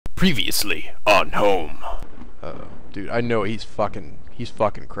Previously on Home. Dude, I know he's fucking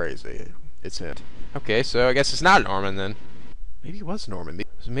crazy. It's him. Okay, so I guess it's not Norman then. Maybe it was Norman.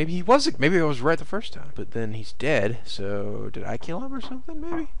 Maybe he wasn't. Maybe I was right the first time. But then he's dead, so did I kill him or something,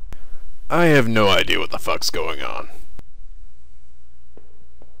 maybe? I have no idea what the fuck's going on.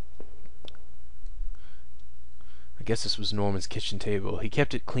 I guess this was Norman's kitchen table. He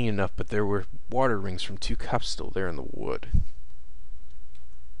kept it clean enough, but there were water rings from 2 cups still there in the wood.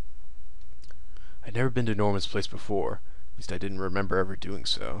 I'd never been to Norman's place before. At least I didn't remember ever doing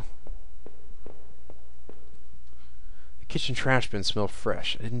so. The kitchen trash bin smelled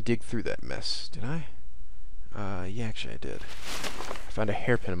fresh. I didn't dig through that mess, did I? Yeah, actually I did. I found a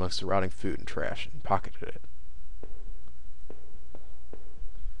hairpin amongst the rotting food and trash and pocketed it.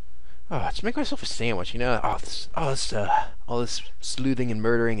 Oh, just make myself a sandwich, you know? All this sleuthing and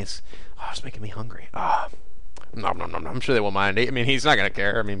murdering is, it's making me hungry. Nom nom nom nom. I'm sure they won't mind. I mean, he's not gonna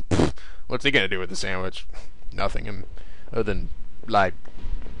care. I mean, what's he gonna do with the sandwich? Nothing, other than lie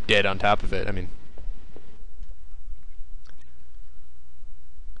dead on top of it. I mean,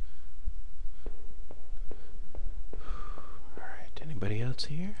 all right. Anybody else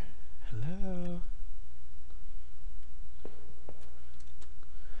here? Hello.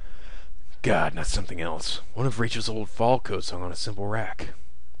 God, not something else. One of Rachel's old fall coats hung on a simple rack.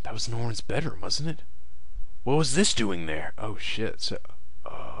 That was Norman's bedroom, wasn't it? What was this doing there? Oh shit.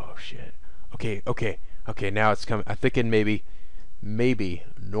 Oh shit. Okay, now it's coming. I'm thinking maybe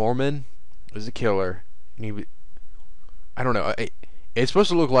Norman was the killer, and I don't know. It's supposed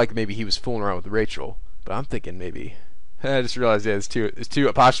to look like maybe he was fooling around with Rachel, but I'm thinking maybe. I just realized it's two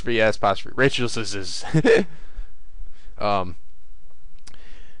apostrophe S apostrophe. Rachel says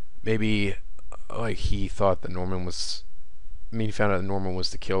maybe like he thought that Norman was. I mean, he found out that Norman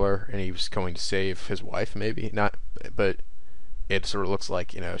was the killer, and he was going to save his wife, maybe. Not, but it sort of looks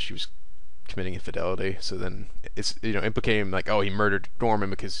like, she was committing infidelity, so then it's, implicating him like, oh, he murdered Norman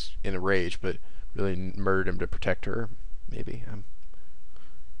because in a rage, but really murdered him to protect her, maybe.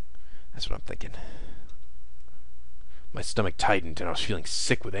 That's what I'm thinking. My stomach tightened, and I was feeling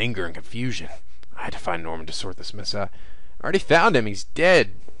sick with anger and confusion. I had to find Norman to sort this mess out. I already found him, he's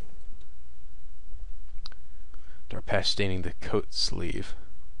dead. Dark patch staining the coat sleeve.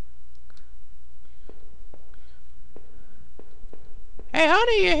 Hey,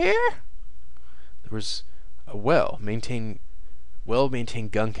 honey, you here? There was a well-maintained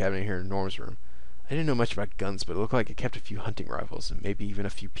gun cabinet here in Norm's room. I didn't know much about guns, but it looked like it kept a few hunting rifles and maybe even a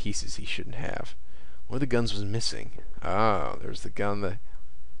few pieces he shouldn't have. One of the guns was missing. Oh, there's the gun that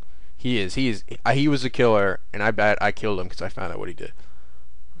he was a killer, and I bet I killed him because I found out what he did.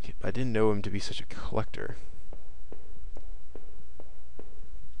 Okay, I didn't know him to be such a collector.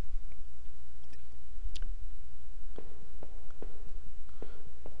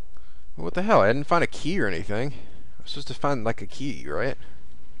 What the hell? I didn't find a key or anything. I was supposed to find, like, a key, right?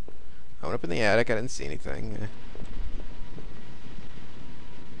 I went up in the attic. I didn't see anything.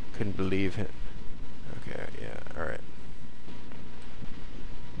 Couldn't believe it. Okay, yeah, alright.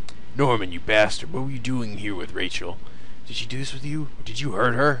 Norman, you bastard. What were you doing here with Rachel? Did she do this with you? Or did you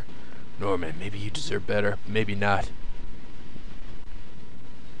hurt her? Norman, maybe you deserve better. Maybe not.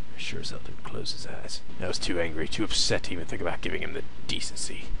 I sure as hell didn't close his eyes. I was too angry, too upset to even think about giving him the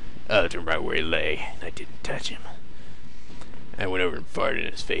decency. I left him right where he lay, and I didn't touch him. I went over and farted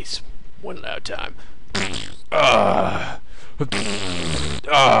in his face one loud time.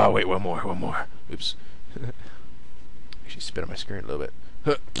 Wait, one more. Oops. Actually spit on my screen a little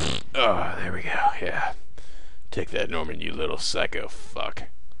bit. There we go, yeah. Take that, Norman, you little psycho fuck.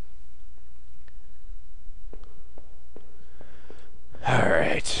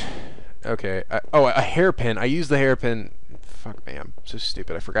 Alright. Okay. A hairpin. I used the hairpin. Fuck me, I'm so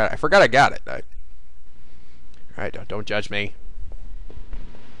stupid. I forgot I got it. Alright, don't judge me.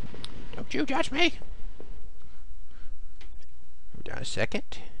 Don't you judge me. Hold on a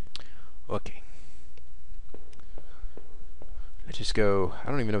second. Okay. Let's just go. I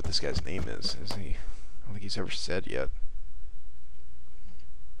don't even know what this guy's name is. Is he? I don't think he's ever said yet.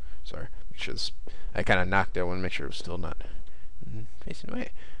 Sorry. Make sure this. I kind of knocked it. I want to make sure it was still not facing away.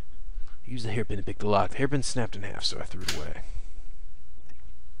 I used the hairpin to pick the lock. The hairpin snapped in half, so I threw it away.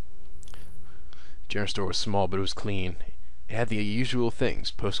 The general store was small, but it was clean. It had the usual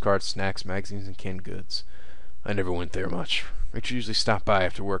things: postcards, snacks, magazines, and canned goods. I never went there much. Rachel usually stopped by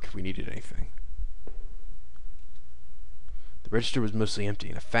after work if we needed anything. The register was mostly empty,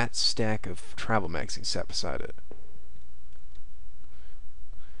 and a fat stack of travel magazines sat beside it.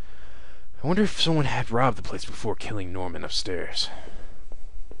 I wonder if someone had robbed the place before killing Norman upstairs.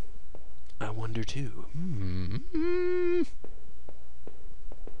 I wonder too.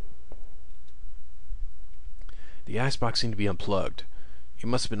 The icebox seemed to be unplugged. It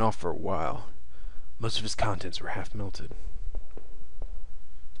must have been off for a while. Most of its contents were half melted.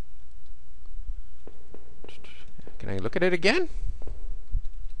 Can I look at it again?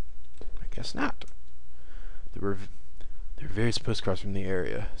 I guess not. There were various postcards from the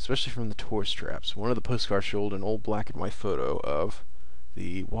area, especially from the tourist traps. One of the postcards showed an old black and white photo of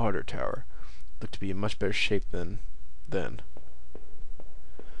the water tower. It looked to be in much better shape than then.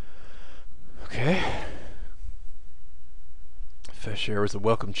 Okay. Fresh air was a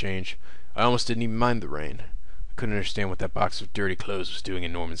welcome change. I almost didn't even mind the rain. I couldn't understand what that box of dirty clothes was doing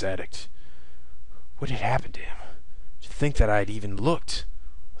in Norman's attic. What had happened to him? To think that I'd even looked.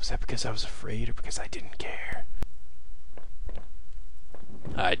 Was that because I was afraid or because I didn't care?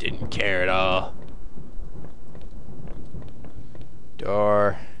 I didn't care at all.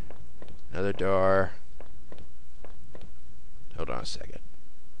 Door. Another door. Hold on a second.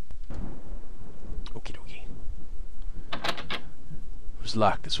 Okie dokie. It was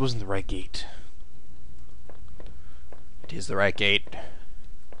locked. This wasn't the right gate. It is the right gate. How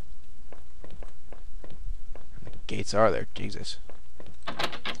many gates are there? Jesus.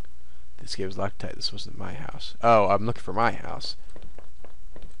 This gate was locked tight. This wasn't my house. Oh, I'm looking for my house.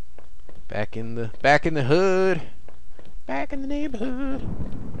 Back in the hood. Back in the neighborhood.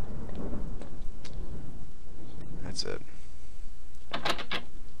 That's it.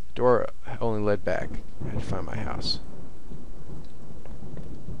 Door only led back. I had to find my house.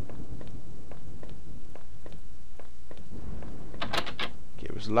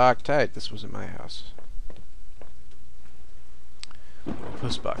 It was locked tight. This wasn't my house.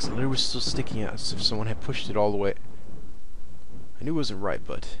 Post box. The letter was still sticking out as if someone had pushed it all the way. I knew it wasn't right,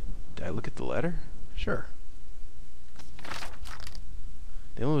 but did I look at the letter? Sure.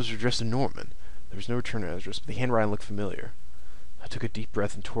 The envelope was addressed to Norman. There was no return address, but the handwriting looked familiar. I took a deep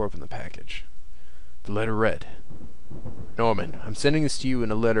breath and tore open the package. The letter read, Norman, I'm sending this to you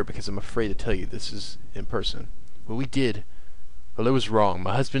in a letter because I'm afraid to tell you this is in person. What we did, well, it was wrong.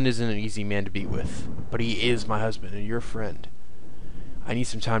 My husband isn't an easy man to be with, but he is my husband and your friend. I need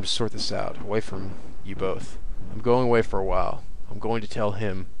some time to sort this out, away from you both. I'm going away for a while. I'm going to tell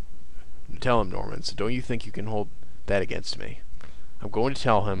him, Norman, so don't you think you can hold that against me. I'm going to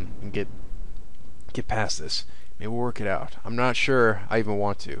tell him and get past this. Maybe we'll work it out. I'm not sure I even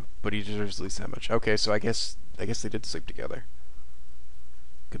want to, but he deserves at least that much. Okay, so I guess they did sleep together.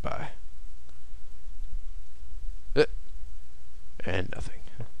 Goodbye. And nothing.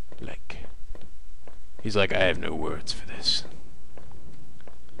 He's like, I have no words for this.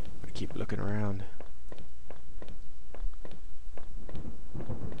 I'm gonna keep looking around.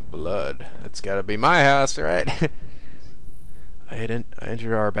 Blood. That's gotta be my house, right? I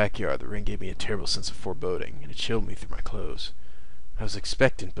entered our backyard. The rain gave me a terrible sense of foreboding, and it chilled me through my clothes. I was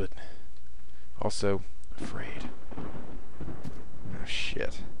expectant, but also afraid. Oh,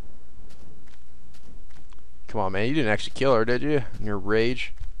 shit. Come on, man. You didn't actually kill her, did you? In your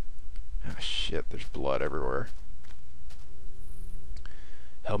rage? Oh, shit. There's blood everywhere.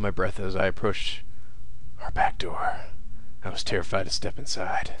 Held my breath as I approached our back door. I was terrified to step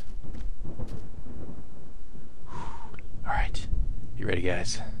inside. Alright. You ready,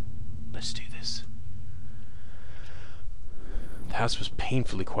 guys? Let's do this. The house was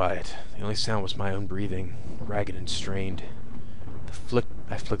painfully quiet. The only sound was my own breathing, ragged and strained.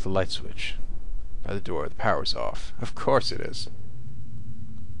 I flicked the light switch. By the door, the power was off. Of course it is.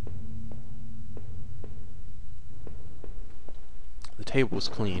 The table was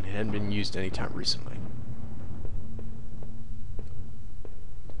clean. It hadn't been used any time recently.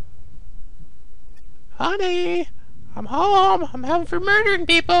 Honey! I'm home! I'm home for murdering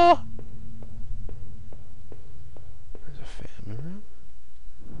people! There's a family room?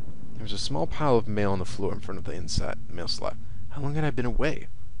 There was a small pile of mail on the floor in front of the inside mail slot. How long had I been away?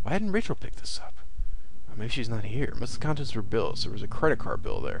 Why hadn't Rachel picked this up? Or maybe she's not here. Most of the contents were bills. There was a credit card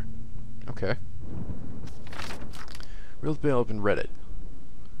bill there. Okay. Reeled the bill up and read it.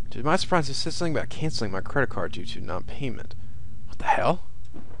 To my surprise, it said something about canceling my credit card due to non-payment. What the hell?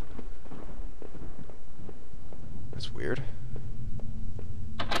 That's weird.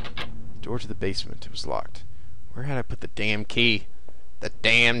 Door to the basement. It was locked. Where had I put the damn key? The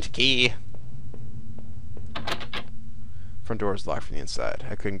damned key! Front door was locked from the inside.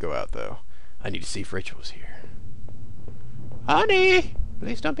 I couldn't go out, though. I need to see if Rachel was here. Honey!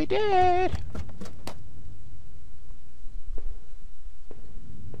 Please don't be dead!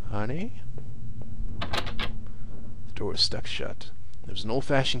 Honey? The door was stuck shut. There was an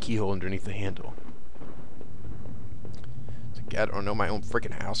old-fashioned keyhole underneath the handle. I don't know my own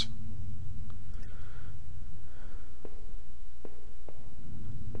freaking house.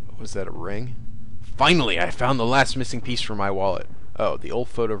 Was that a ring? Finally, I found the last missing piece from my wallet. Oh, the old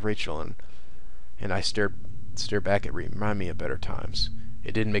photo of Rachel, and I stared back at it. Remind me of better times.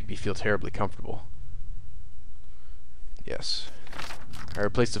 It didn't make me feel terribly comfortable. Yes. I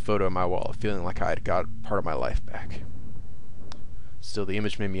replaced the photo in my wallet, feeling like I had got part of my life back. Still, the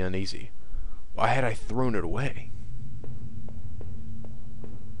image made me uneasy. Why had I thrown it away?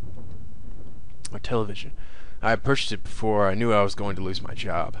 A television. I had purchased it before I knew I was going to lose my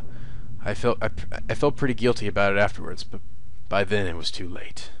job. I felt pretty guilty about it afterwards, but by then it was too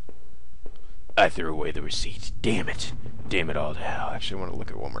late. I threw away the receipt. Damn it. Damn it all to hell. Actually, I want to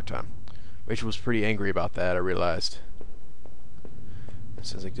look at it one more time. Rachel was pretty angry about that, I realized. It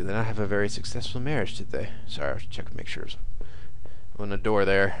sounds like, did they not have a very successful marriage, did they? Sorry, I was checking to make sure. On the door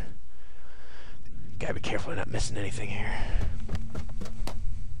there. Gotta be careful I'm not missing anything here.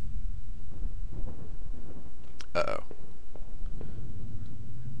 Uh-oh.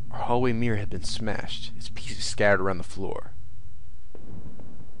 Our hallway mirror had been smashed, its pieces scattered around the floor.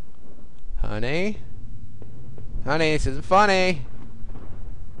 Honey? Honey, this isn't funny.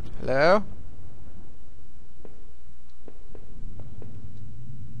 Hello?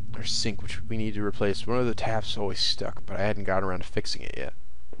 Our sink, which we need to replace. One of the taps always stuck, but I hadn't gotten around to fixing it yet.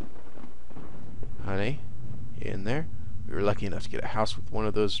 Honey? You in there? We were lucky enough to get a house with one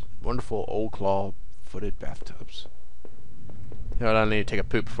of those wonderful old claw-footed bathtubs. You know what, I need to take a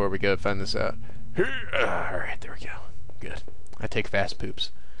poop before we go find this out. Alright, there we go. Good. I take fast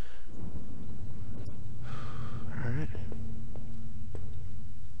poops. Alright.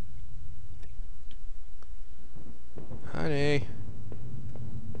 Honey.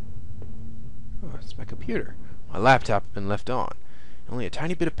 Oh, it's my computer. My laptop had been left on. Only a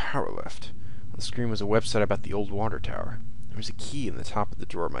tiny bit of power left. On the screen was a website about the old water tower. There was a key in the top of the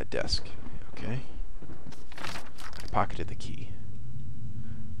drawer of my desk. Okay. I pocketed the key.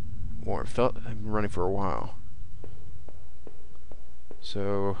 Warren felt I've been running for a while.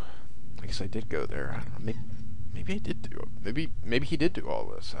 So, I guess I did go there. I don't know, maybe I did do it. Maybe he did do all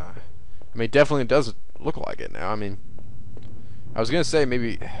this. I mean, it definitely does look like it now. I mean, I was gonna say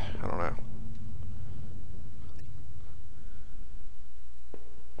maybe, I don't know.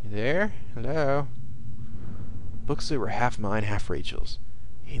 You there? Hello? Books that were half mine, half Rachel's.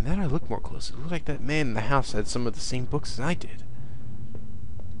 Hey, now that I look more closely, it looked like that man in the house had some of the same books as I did.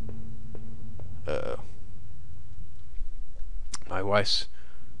 Uh-oh. My wife's...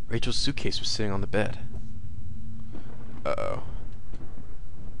 Rachel's suitcase was sitting on the bed. Uh-oh.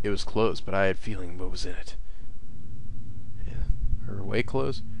 It was closed, but I had a feeling what was in it. Yeah. Her away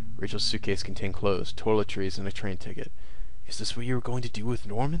clothes? Rachel's suitcase contained clothes, toiletries, and a train ticket. Is this what you were going to do with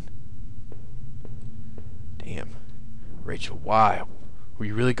Norman? Damn. Rachel, why? Were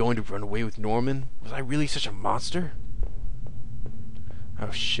you really going to run away with Norman? Was I really such a monster? Oh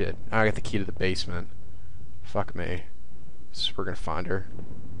shit. Now I got the key to the basement. Fuck me. We're gonna find her.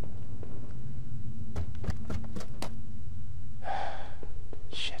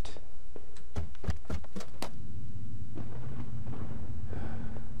 Shit.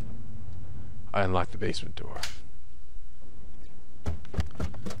 I unlocked the basement door.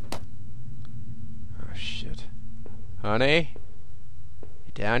 Oh shit. Honey?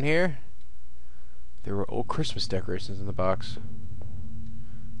 You down here? There were old Christmas decorations in the box.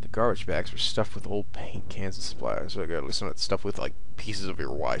 The garbage bags were stuffed with old paint cans and supplies. So I got some of that stuff with like pieces of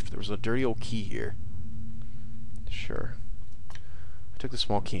your wife. There was a dirty old key here. Sure. I took the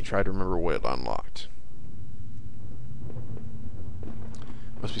small key and tried to remember what it unlocked.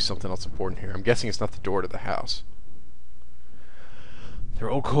 Must be something else important here. I'm guessing it's not the door to the house. There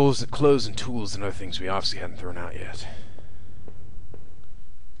were old clothes and tools and other things we obviously hadn't thrown out yet.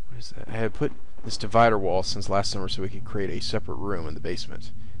 What is that? I had put this divider wall since last summer so we could create a separate room in the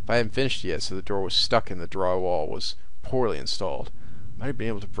basement. If I hadn't finished yet, so the door was stuck and the drywall was poorly installed, I might have been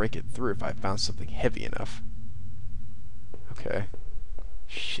able to break it through if I found something heavy enough. Okay.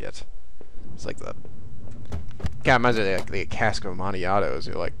 Shit. It's like the... God, imagine like a cask of Amontillado.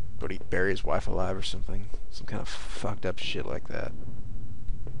 You're like, would he bury his wife alive or something? Some kind of fucked up shit like that.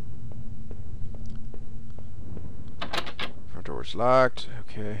 Front door's locked.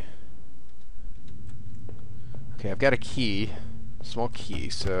 Okay. Okay, I've got a key. A small key,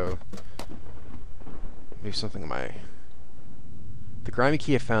 so... maybe something in my... The grimy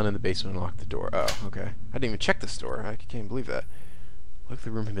key I found in the basement unlocked the door. Oh, okay. I didn't even check this door. I can't believe that. Look,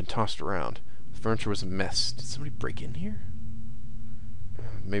 the room had been tossed around. The furniture was a mess. Did somebody break in here?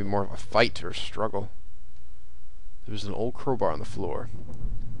 Maybe more of a fight or a struggle. There was an old crowbar on the floor.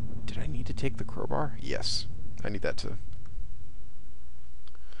 Did I need to take the crowbar? Yes. I need that too.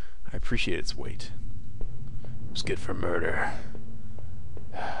 I appreciate its weight. It was good for murder.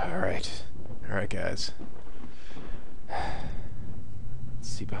 Alright. Alright, guys. Let's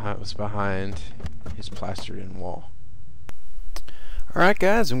see what's behind his plastered-in wall. Alright,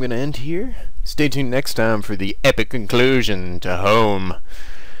 guys, I'm going to end here. Stay tuned next time for the epic conclusion to Home.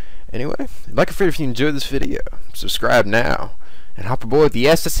 Anyway, I'd like it if you enjoyed this video. Subscribe now, and hop aboard the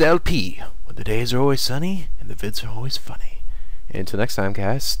SSLP, where the days are always sunny, and the vids are always funny. And until next time,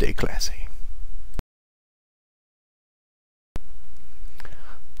 guys, stay classy.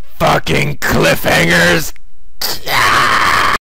 Fucking cliffhangers!